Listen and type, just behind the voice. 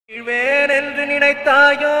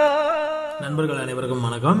நண்பர்கள் அனைவருக்கும்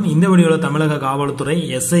வணக்கம். இந்த வீடியோவில் தமிழக காவல்துறை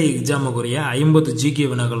SI எக்ஸாமுக்குரிய 50 GK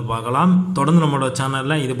வினாக்கள் பார்க்கலாம். தொடர்ந்து நம்மளோட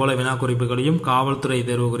சேனல்ல இது போல வினா குறிப்புகளையும் காவல்துறை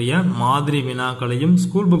தேர்வுக்குரிய மாதிரி வினாக்களையும்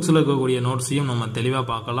ஸ்கூல் புக்ஸ்ல இருக்கக்கூடிய நோட்ஸையும் நம்ம தெளிவா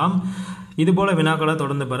பார்க்கலாம். இது போல வினாக்களை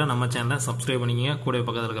தொடர்ந்து பெற நம்ம சேனலை சப்ஸ்கிரைப் பண்ணிக்கங்க. கூட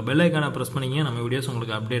பக்கத்தில் இருக்க பெல் ஐக்கானை பிரஸ் பண்ணிக்கங்க. நம்ம வீடியோஸ்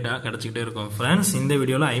உங்களுக்கு அப்டேட்டா கிடைச்சிக்கிட்டே இருக்கும். ஃப்ரெண்ட்ஸ், இந்த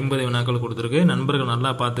வீடியோவில் 50 வினாக்கள் கொடுத்துருக்கு. நண்பர்கள்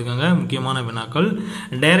நல்லா பார்த்துக்கோங்க. முக்கியமான வினாக்கள்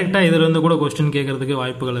டைரக்டா இதுல இருந்து கூட கொஸ்டின் கேட்கறதுக்கு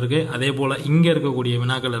வாய்ப்புகள் இருக்கு. அதே போல இங்க இருக்கக்கூடிய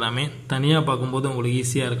வினாக்கள் எல்லாமே தனியா பார்க்கும்போது உங்களுக்கு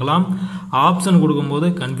ஈஸியா இருக்கலாம். ஆப்ஷன் கொடுக்கும்போது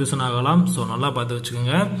கன்ஃபியூஷன் ஆகலாம். ஸோ நல்லா பார்த்து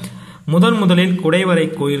வச்சுக்கோங்க. முதலில் குடைவரை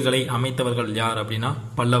கோயில்களை அமைத்தவர்கள் யார் அப்படின்னா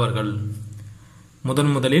பல்லவர்கள்.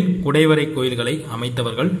 முதலில் குடைவரை கோயில்களை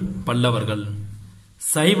அமைத்தவர்கள் பல்லவர்கள்.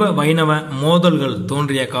 சைவ வைணவ மோதல்கள்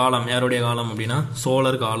தோன்றிய காலம் யாருடைய காலம் அப்படின்னா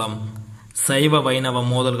சோழர் காலம். சைவ வைணவ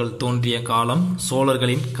மோதல்கள் தோன்றிய காலம்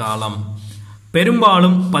சோழர்களின் காலம்.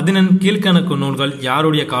 பெரும்பாலும் 14 கீழ்கணக்கு நூல்கள்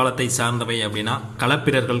யாருடைய காலத்தை சார்ந்தவை அப்படின்னா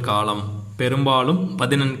களப்பிரர்கள் காலம். பெரும்பாலும்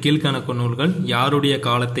 14 கீழ்கணக்கு நூல்கள் யாருடைய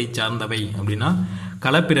காலத்தை சார்ந்தவை அப்படின்னா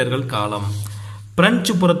களப்பிரர்கள் காலம்.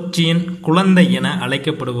 பிரெஞ்சு புரட்சியின் குழந்தை என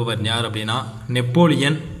அழைக்கப்படுபவர் யார் அப்படின்னா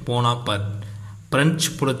நெப்போலியன் போனாபர்ட். பிரெஞ்சு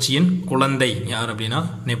புரட்சியின் குழந்தை யார் அப்படின்னா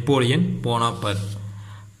நெப்போலியன் போனாபர்ட்.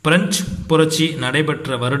 பிரெஞ்சு புரட்சி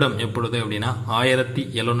நடைபெற்ற வருடம் எப்பொழுது அப்படின்னா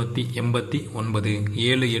 1789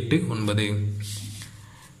 789.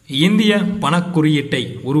 இந்திய பணக்குறியீட்டை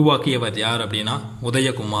உருவாக்கியவர் யார் அப்படின்னா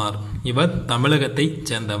உதயகுமார். இவர் தமிழகத்தை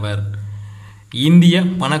சேர்ந்தவர். இந்திய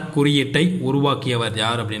பணக்குறியீட்டை உருவாக்கியவர்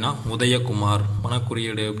யார் அப்படின்னா உதயகுமார்.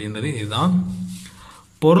 பணக்குறியீடு அப்படின்றது இதுதான்.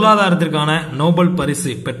 பொருளாதாரத்திற்கான நோபல்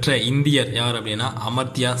பரிசு பெற்ற இந்தியர் யார் அப்படின்னா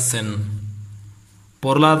அமர்த்தியா சென்.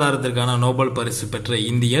 பொருளாதாரத்திற்கான நோபல் பரிசு பெற்ற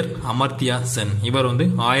இந்தியர் அமர்த்தியா சென். இவர்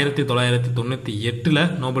 1998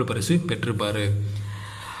 நோபல் பரிசு பெற்றிருப்பாரு.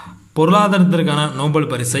 பொருளாதாரத்திற்கான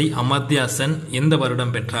நோபல் பரிசை அமர்த்தியா சென் எந்த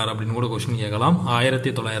வருடம் பெற்றார் அப்படின்னு கூட கொஸ்டின் கேட்கலாம்.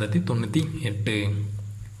 1998.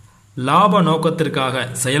 லாப நோக்கத்திற்காக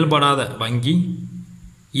செயல்படாத வங்கி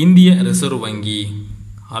இந்திய ரிசர்வ் வங்கி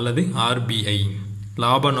அல்லது RBI.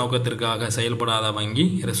 லாப நோக்கத்திற்காக செயல்படாத வங்கி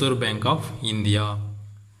ரிசர்வ் பேங்க் ஆஃப் இந்தியா.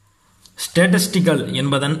 ஸ்டேட்டிஸ்டிக்கல்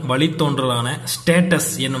என்பதன் வழித்தோன்றலான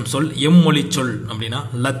ஸ்டேட்டஸ் என்னும் சொல் எம்மொழி சொல் அப்படின்னா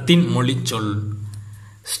லத்தீன் மொழி சொல்.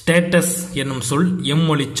 ஸ்டேட்டஸ் என்னும் சொல்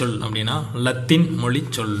எம்மொழி சொல் அப்படின்னா லத்தீன் மொழி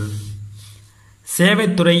சொல்.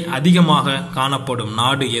 சேவைத்துறை அதிகமாக காணப்படும்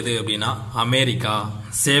நாடு எது அப்படின்னா அமெரிக்கா.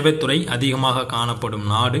 சேவைத்துறை அதிகமாக காணப்படும்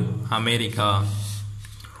நாடு அமெரிக்கா.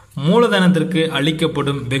 மூலதனத்திற்கு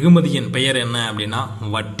அளிக்கப்படும் வெகுமதியின் பெயர் என்ன அப்படின்னா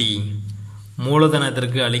வட்டி.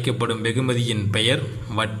 மூலதனத்திற்கு அளிக்கப்படும் வெகுமதியின் பெயர்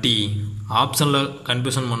வட்டி. ஆப்ஷன்ல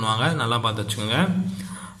கன்ஃபியூஷன் பண்ணுவாங்க, நல்லா பார்த்து வச்சுக்கோங்க.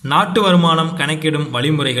 நாட்டு வருமானம் கணக்கிடும்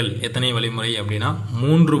வழிமுறைகள் எத்தனை வழிமுறை அப்படின்னா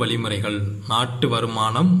 3 வழிமுறைகள். நாட்டு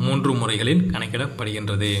வருமானம் 3 முறைகளில்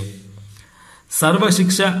கணக்கிடப்படுகின்றது. சர்வ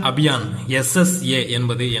சிக்ஷா அபியான் SSA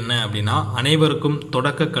என்பது என்ன அப்படின்னா அனைவருக்கும்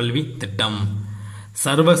தொடக்க கல்வி திட்டம்.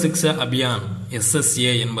 சர்வ சிக்ஷா அபியான்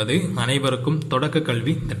SSA என்பது அனைவருக்கும் தொடக்க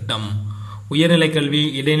கல்வி திட்டம். உயர்நிலை கல்வி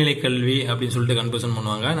இடைநிலை கல்வி அப்படின்னு சொல்லிட்டு கன்ஃபியூஷன்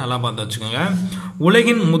பண்ணுவாங்க, நல்லா பார்த்து வச்சுக்கோங்க.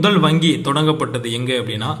 உலகின் முதல் வங்கி தொடங்கப்பட்டது எங்க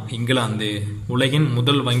அப்படின்னா இங்கிலாந்து. உலகின்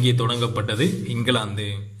முதல் வங்கி தொடங்கப்பட்டது இங்கிலாந்து.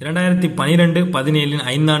 2012-17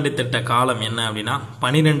 ஐந்தாண்டு திட்ட காலம் என்ன அப்படின்னா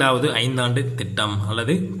 12வது ஐந்தாண்டு திட்டம்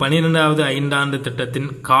அல்லது 12வது ஐந்தாண்டு திட்டத்தின்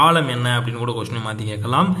காலம் என்ன அப்படின்னு கூட கொஸ்டின் மாற்றி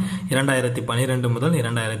கேட்கலாம். 2012 முதல்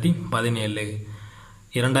 2017.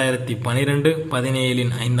 2012-17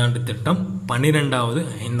 ஐந்தாண்டு திட்டம் 12வது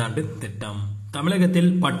ஐந்தாண்டு திட்டம். தமிழகத்தில்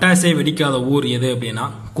பட்டாசை வெடிக்காத ஊர் எது அப்படின்னா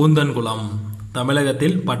கூந்தன்குளம்.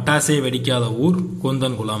 தமிழகத்தில் பட்டாசை வெடிக்காத ஊர்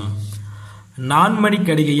கூந்தன்குளம்.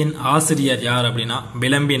 நான்மணிக்கடிகையின் ஆசிரியர் யார் அப்படின்னா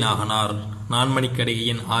விளம்பி நாகனார்.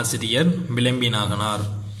 நான்மணிக்கடிகையின் ஆசிரியர் விளம்பி நாகனார்.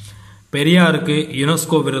 பெரியாருக்கு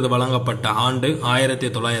யுனெஸ்கோ விருது வழங்கப்பட்ட ஆண்டு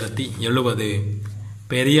 1970.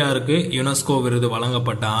 பெரியாருக்கு யுனெஸ்கோ விருது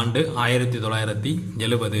வழங்கப்பட்ட ஆண்டு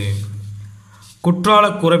 1970. குற்றால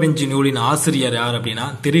குறவெஞ்சி நூலின் ஆசிரியர் யார் அப்படின்னா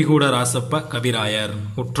திரிகூட ராசப்ப கவிராயர்.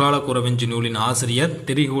 குற்றால குறவெஞ்சி நூலின் ஆசிரியர்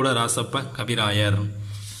திரிகூட ராசப்ப கவிராயர்.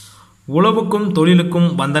 உழவுக்கும் தொழிலுக்கும்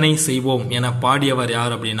வந்தனை செய்வோம் என பாடியவர்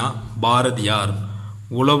யார் அப்படின்னா பாரதியார்.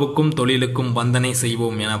 உழவுக்கும் தொழிலுக்கும் வந்தனை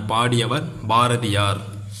செய்வோம் என பாடியவர் பாரதியார்.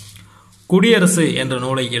 குடியரசு என்ற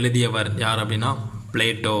நூலை எழுதியவர் யார் அப்படின்னா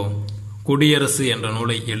பிளேட்டோ. குடியரசு என்ற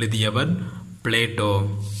நூலை எழுதியவர் பிளேட்டோ.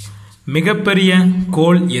 மிகப்பெரிய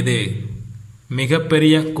கோள் எது?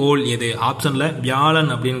 மிகப்பெரிய கோள் எது? ஆப்ஷன்ல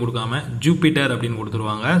வியாழன் அப்படின்னு கொடுக்காம ஜூபிட்டர் அப்படின்னு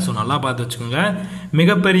கொடுத்துருவாங்க. ஸோ நல்லா பார்த்து வச்சுக்கோங்க.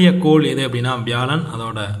 மிகப்பெரிய கோள் எது அப்படின்னா வியாழன்,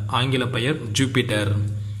 அதோட ஆங்கில பெயர் ஜூபிட்டர்.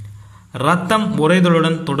 ரத்தம்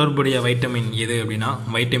உறைதலுடன் தொடர்புடைய வைட்டமின் எது அப்படின்னா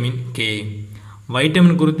வைட்டமின் K.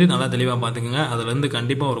 வைட்டமின் குறித்து நல்லா தெளிவாக பார்த்துக்கோங்க. அதுலேருந்து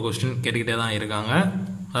கண்டிப்பாக ஒரு கொஸ்டின் கேட்டுக்கிட்டே தான் இருக்காங்க.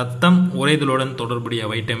 இரத்தம் உறைதலுடன் தொடர்புடைய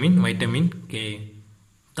வைட்டமின் வைட்டமின் கே.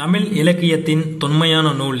 தமிழ் இலக்கியத்தின் தொன்மையான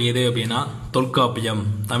நூல் எது அப்படின்னா தொல்காப்பியம்.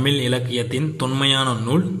 தமிழ் இலக்கியத்தின் தொன்மையான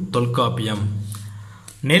நூல் தொல்காப்பியம்.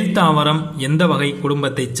 நெல் தாவரம் எந்த வகை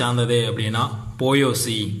குடும்பத்தை சார்ந்தது அப்படின்னா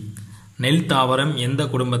போயோசி. நெல் தாவரம் எந்த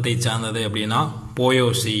குடும்பத்தை சார்ந்தது அப்படின்னா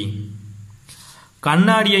போயோசி.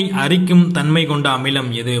 கண்ணாடியை அரிக்கும் தன்மை கொண்ட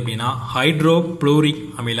அமிலம் எது அப்படின்னா ஹைட்ரோபுளூரிக்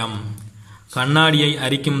அமிலம். கண்ணாடியை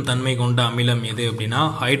அரிக்கும் தன்மை கொண்ட அமிலம் எது அப்படின்னா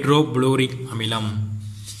ஹைட்ரோபுளூரிக் அமிலம்.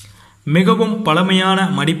 மிகவும் பழமையான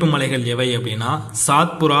மடிப்பு மலைகள் எவை அப்படின்னா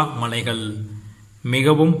சாத்புரா மலைகள்.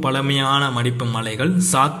 மிகவும் பழமையான மடிப்பு மலைகள்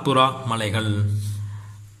சாத்புரா மலைகள்.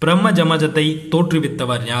 பிரம்ம ஜமாஜத்தை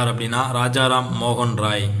தோற்றுவித்தவர் யார் அப்படின்னா ராஜாராம் மோகன்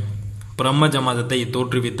ராய். பிரம்ம ஜமாஜத்தை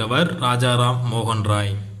தோற்றுவித்தவர் ராஜாராம் மோகன்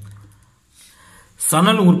ராய்.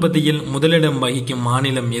 சணல் உற்பத்தியில் முதலிடம் வகிக்கும்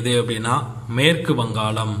மாநிலம் எது அப்படின்னா மேற்கு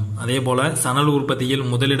வங்காளம். அதே போல சணல் உற்பத்தியில்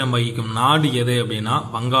முதலிடம் வகிக்கும் நாடு எது அப்படின்னா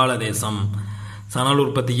வங்காளதேசம். சணல்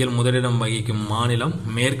உற்பத்தியில் முதலிடம் வகிக்கும் மாநிலம்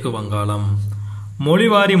மேற்கு வங்காளம்.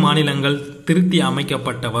 மொழிவாரி மாநிலங்கள் திருத்தி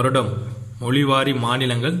அமைக்கப்பட்ட வருடம். மொழிவாரி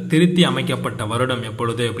மாநிலங்கள் திருத்தி அமைக்கப்பட்ட வருடம்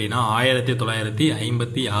எப்பொழுது அப்படின்னா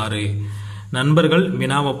 1956. நண்பர்கள்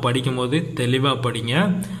வினாவை படிக்கும்போது தெளிவாக படிங்க.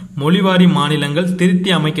 மொழிவாரி மாநிலங்கள் திருத்தி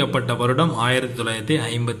அமைக்கப்பட்ட வருடம்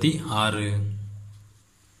 1956.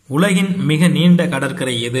 உலகின் மிக நீண்ட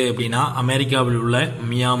கடற்கரை எது அப்படின்னா அமெரிக்காவில் உள்ள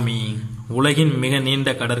மியாமி. உலகின் மிக நீண்ட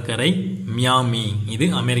கடற்கரை மியாமி, இது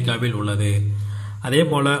அமெரிக்காவில் உள்ளது. அதே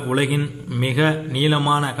போல உலகின் மிக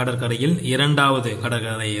நீளமான கடற்கரையில் இரண்டாவது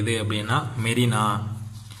கடற்கரை எது அப்படின்னா மெரினா.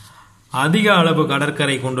 அதிக அளவு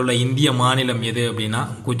கடற்கரை கொண்டுள்ள இந்திய மாநிலம் எது அப்படின்னா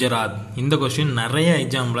குஜராத். இந்த கொஸ்டின் நிறைய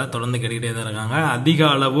எக்ஸாம்பிள் தொடர்ந்து கேட்டுக்கிட்டே தான் இருக்காங்க. அதிக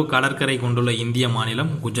அளவு கடற்கரை கொண்டுள்ள இந்திய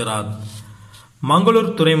மாநிலம் குஜராத்.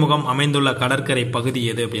 மங்களூர் துறைமுகம் அமைந்துள்ள கடற்கரை பகுதி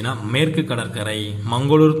எது அப்படின்னா மேற்கு கடற்கரை.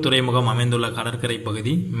 மங்களூர் துறைமுகம் அமைந்துள்ள கடற்கரை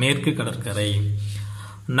பகுதி மேற்கு கடற்கரை.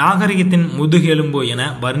 நாகரிகத்தின் முதுகெலும்பு என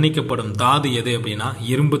வர்ணிக்கப்படும் தாது எது அப்படின்னா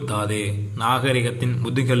இரும்பு தாது. நாகரிகத்தின்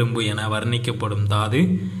முதுகெலும்பு என வர்ணிக்கப்படும் தாது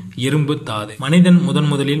இரும்பு தாது. மனிதன்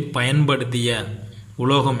முதலில் பயன்படுத்திய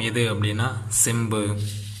உலோகம் எது அப்படின்னா செம்பு.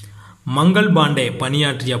 மங்கள் பாண்டே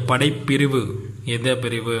பணியாற்றிய படைப்பிரிவு எந்த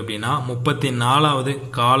பிரிவு அப்படின்னா 34வது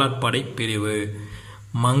காலாட்படை பிரிவு.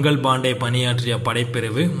 மங்கள் பாண்டே பணியாற்றிய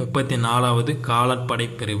படைப்பிரிவு 34வது காலாட்படை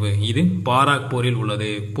பிரிவு. இது பாராக்பூரில் உள்ளது.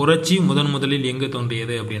 புரட்சி முதலில் எங்கு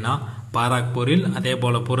தோன்றியது அப்படின்னா பாராக்பூரில். அதே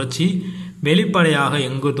போல புரட்சி வெளிப்படையாக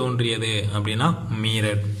எங்கு தோன்றியது அப்படின்னா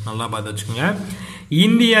மீரட். நல்லா பார்த்து வச்சுக்கோங்க.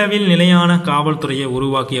 இந்தியாவில் நிலையான காவல்துறையை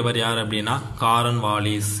உருவாக்கியவர் யார் அப்படின்னா காரன்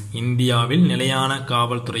வாலிஸ். இந்தியாவில் நிலையான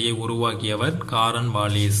காவல்துறையை உருவாக்கியவர் காரன்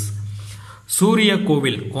வாலிஸ். சூரிய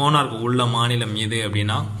கோவில் கோனார்க் உள்ள மாநிலம் எது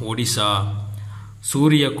அப்படின்னா ஒடிசா.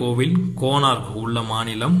 சூரிய கோவில் கோனார்க் உள்ள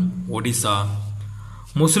மாநிலம் ஒடிசா.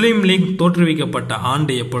 முஸ்லீம் லீக் தோற்றுவிக்கப்பட்ட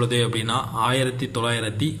ஆண்டு எப்பொழுது அப்படின்னா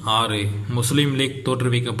 1906. முஸ்லீம் லீக்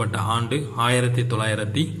தோற்றுவிக்கப்பட்ட ஆண்டு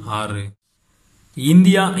 1906.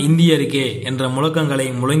 இந்தியா இந்தியருக்கே என்ற முழக்கங்களை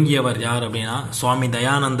முழங்கியவர் யார் அப்படின்னா சுவாமி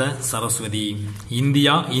தயானந்த சரஸ்வதி.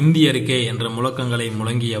 இந்தியா இந்தியருக்கே என்ற முழக்கங்களை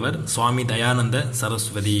முழங்கியவர் சுவாமி தயானந்த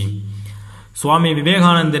சரஸ்வதி. சுவாமி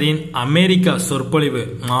விவேகானந்தரின் அமெரிக்க சொற்பொழிவு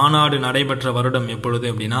மாநாடு நடைபெற்ற வருடம் எப்பொழுது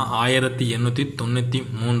அப்படின்னா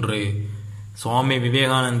 1893. சுவாமி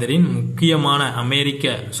விவேகானந்தரின் முக்கியமான அமெரிக்க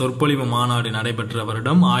சொற்பொழிவு மாநாடு நடைபெற்ற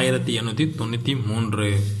வருடம்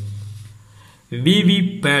 1893.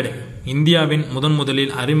 விவிபேட் இந்தியாவின்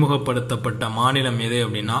முதலில் அறிமுகப்படுத்தப்பட்ட மாநிலம் எது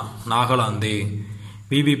அப்படின்னா நாகாலாந்து.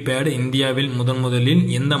 விவிபேட் இந்தியாவில் முதலில்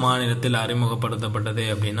எந்த மாநிலத்தில் அறிமுகப்படுத்தப்பட்டது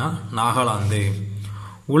அப்படின்னா நாகாலாந்து.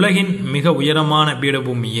 உலகின் மிக உயரமான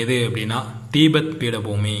பீடபூமி எது அப்படின்னா தீபத்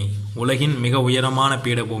பீடபூமி. உலகின் மிக உயரமான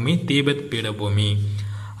பீடபூமி தீபத் பீடபூமி.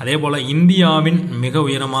 அதே போல இந்தியாவின் மிக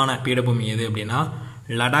உயரமான பீடபூமி எது அப்படின்னா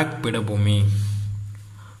லடாக் பீடபூமி.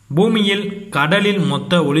 பூமியில் கடலில்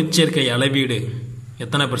மொத்த ஒளிச்சேர்க்கை அளவீடு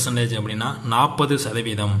எத்தனை % அப்படின்னா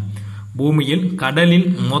 40%. பூமியில் கடலில்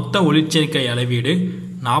மொத்த ஒளிச்சேர்க்கை அளவீடு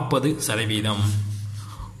 40%.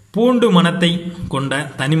 பூண்டு மணத்தை கொண்ட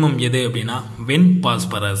தனிமம் எது அப்படின்னா வெண்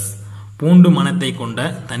பாஸ்பரஸ். பூண்டு மணத்தை கொண்ட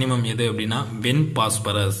தனிமம் எது அப்படின்னா வெண்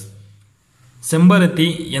பாஸ்பரஸ். செம்பருத்தி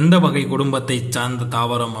எந்த வகை குடும்பத்தை சார்ந்த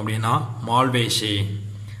தாவரம் அப்படின்னா மால்வேஷே.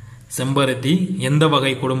 செம்பருத்தி எந்த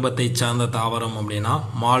வகை குடும்பத்தை சார்ந்த தாவரம் அப்படின்னா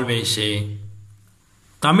மால்வேஷே.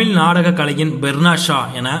 தமிழ் நாடக கலையின் பெர்னாஷா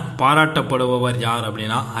என பாராட்டப்படுபவர் யார்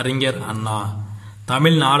அப்படின்னா அறிஞர் அண்ணா.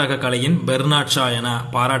 தமிழ் நாடக கலையின் பெர்னாட்ஷா என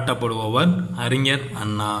பாராட்டப்படுபவர் அறிஞர்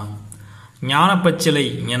அண்ணா. ஞானப்பச்சிலை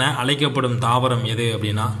என அழைக்கப்படும் தாவரம் எது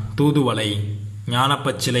அப்படின்னா தூதுவளை.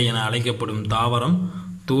 ஞானப்பச்சிலை என அழைக்கப்படும் தாவரம்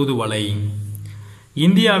தூதுவளை.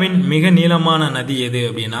 இந்தியாவின் மிக நீளமான நதி எது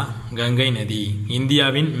அப்படின்னா கங்கை நதி.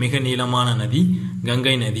 இந்தியாவின் மிக நீளமான நதி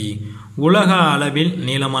கங்கை நதி. உலக அளவில்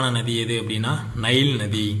நீளமான நதி எது அப்படின்னா நைல்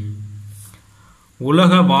நதி.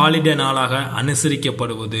 உலக வாலிட நாளாக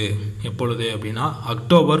அனுசரிக்கப்படுவது எப்பொழுது அப்படின்னா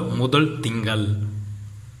அக்டோபர் முதல் திங்கள்.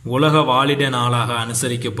 உலக வாலிட நாளாக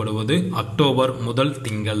அனுசரிக்கப்படுவது அக்டோபர் முதல்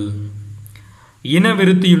திங்கள்.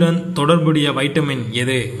 இனவிருத்தியுடன் தொடர்புடைய வைட்டமின்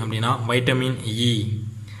எது அப்படின்னா வைட்டமின் இ.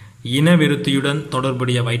 இனவிருத்தியுடன்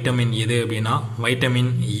தொடர்புடைய வைட்டமின் எது அப்படின்னா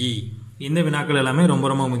வைட்டமின் இ. இந்த வினாக்கள் எல்லாமே ரொம்ப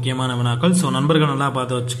ரொம்ப முக்கியமான வினாக்கள். ஸோ நண்பர்கள் நல்லா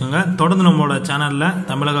பார்த்து வச்சுக்கோங்க. தொடர்ந்து நம்மளோட சேனலில்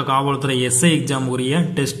தமிழக காவல்துறை எஸ்ஐ எக்ஸாம் உரிய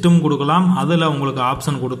டெஸ்ட்டும் கொடுக்கலாம். அதில் உங்களுக்கு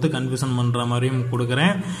ஆப்ஷன் கொடுத்து கன்ஃபியூஷன் பண்ணுற மாதிரியும்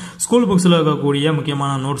கொடுக்குறேன். ஸ்கூல் புக்ஸில் இருக்கக்கூடிய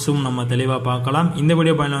முக்கியமான நோட்ஸும் நம்ம தெளிவாக பார்க்கலாம். இந்த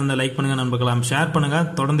வீடியோ பயனில் வந்து லைக் பண்ணுங்கள் நண்பர்களாம், ஷேர்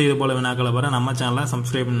பண்ணுங்கள். தொடர்ந்து இது போல வினாக்களை வர நம்ம சேனலை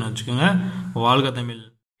சப்ஸ்கிரைப் பண்ணி வச்சுக்கோங்க. வாழ்க தமிழ்.